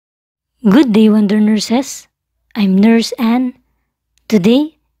Good day, Wonder Nurses. I'm Nurse Ann.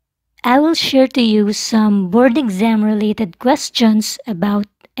 Today, I will share to you some board exam related questions about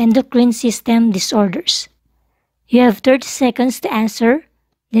endocrine system disorders. You have 30 seconds to answer,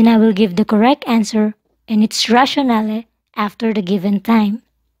 then I will give the correct answer and its rationale after the given time.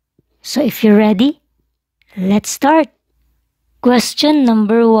 So if you're ready, let's start. Question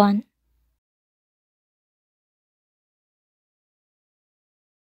number 1.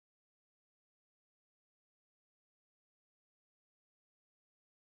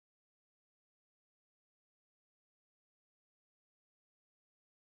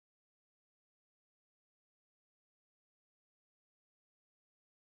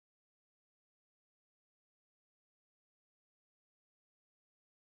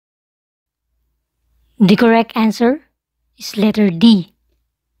 The correct answer is letter D.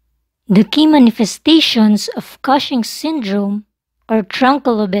 The key manifestations of Cushing syndrome are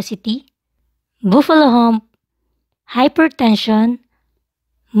truncal obesity, buffalo hump, hypertension,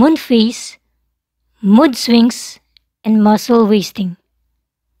 moon phase, mood swings, and muscle wasting.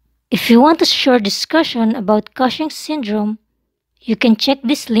 If you want a short discussion about Cushing syndrome, you can check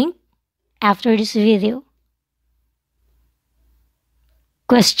this link after this video.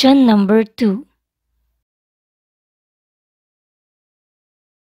 Question number 2.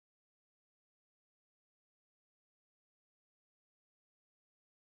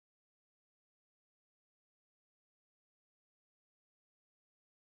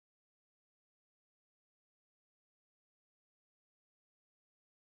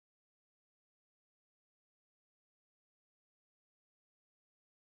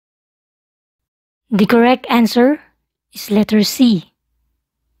 The correct answer is letter C.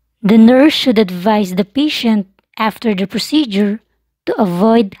 The nurse should advise the patient after the procedure to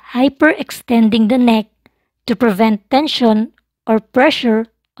avoid hyperextending the neck to prevent tension or pressure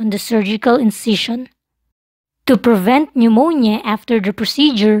on the surgical incision. To prevent pneumonia after the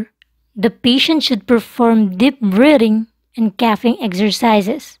procedure, the patient should perform deep breathing and coughing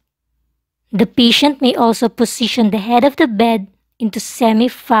exercises. The patient may also position the head of the bed into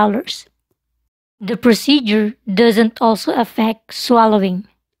semi-fowlers. The procedure doesn't also affect swallowing.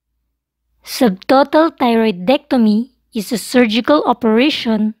 Subtotal thyroidectomy is a surgical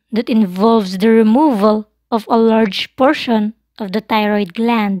operation that involves the removal of a large portion of the thyroid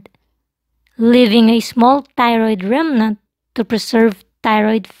gland, leaving a small thyroid remnant to preserve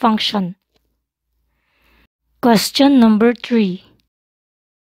thyroid function. Question number 3.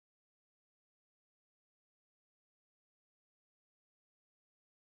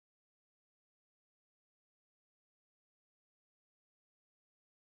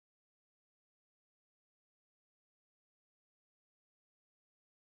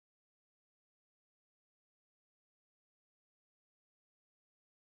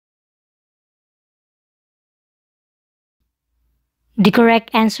 The correct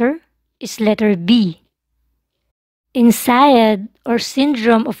answer is letter B. In SIADH, or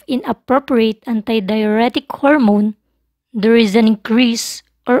syndrome of inappropriate antidiuretic hormone, there is an increase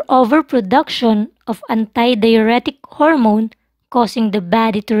or overproduction of antidiuretic hormone causing the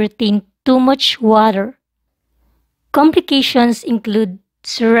body to retain too much water. Complications include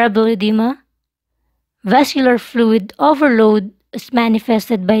cerebral edema, vascular fluid overload as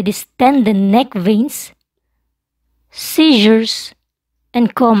manifested by distended neck veins, seizures,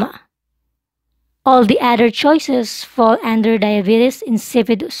 and coma. All the other choices fall under diabetes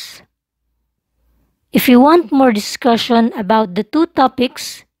insipidus. If you want more discussion about the two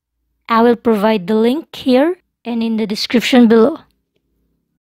topics, I will provide the link here and in the description below.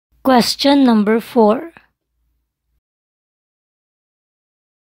 Question number 4.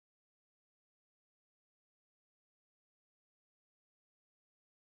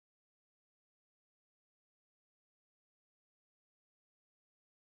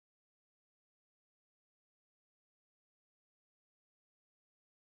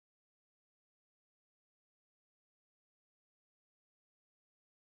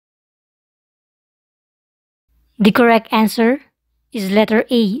 The correct answer is letter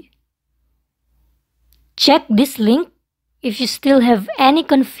A. Check this link if you still have any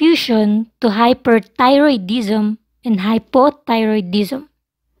confusion to hyperthyroidism and hypothyroidism.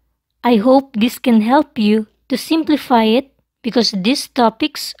 I hope this can help you to simplify it because these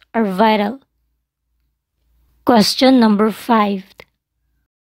topics are vital. Question number 5.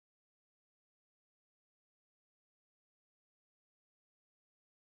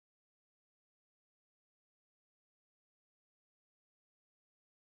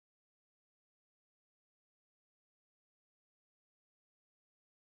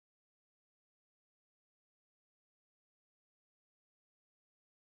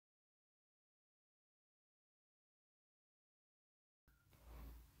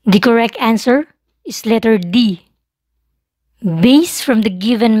 The correct answer is letter D. Based from the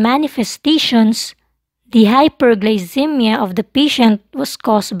given manifestations, the hyperglycemia of the patient was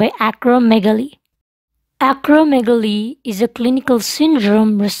caused by acromegaly. Acromegaly is a clinical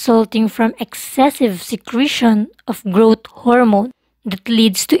syndrome resulting from excessive secretion of growth hormone that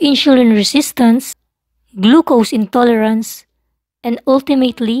leads to insulin resistance, glucose intolerance, and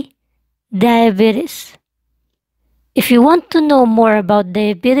ultimately, diabetes. If you want to know more about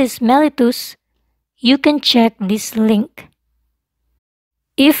diabetes mellitus, you can check this link.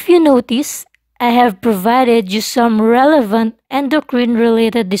 If you notice, I have provided you some relevant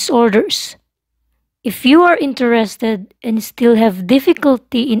endocrine-related disorders. If you are interested and still have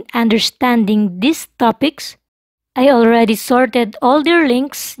difficulty in understanding these topics, I already sorted all their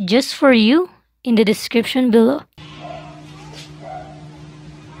links just for you in the description below.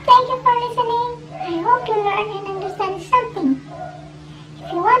 Thank you for listening. I hope you learn and understand something.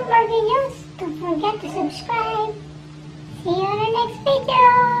 If you want more videos, don't forget to subscribe. See you on the next video.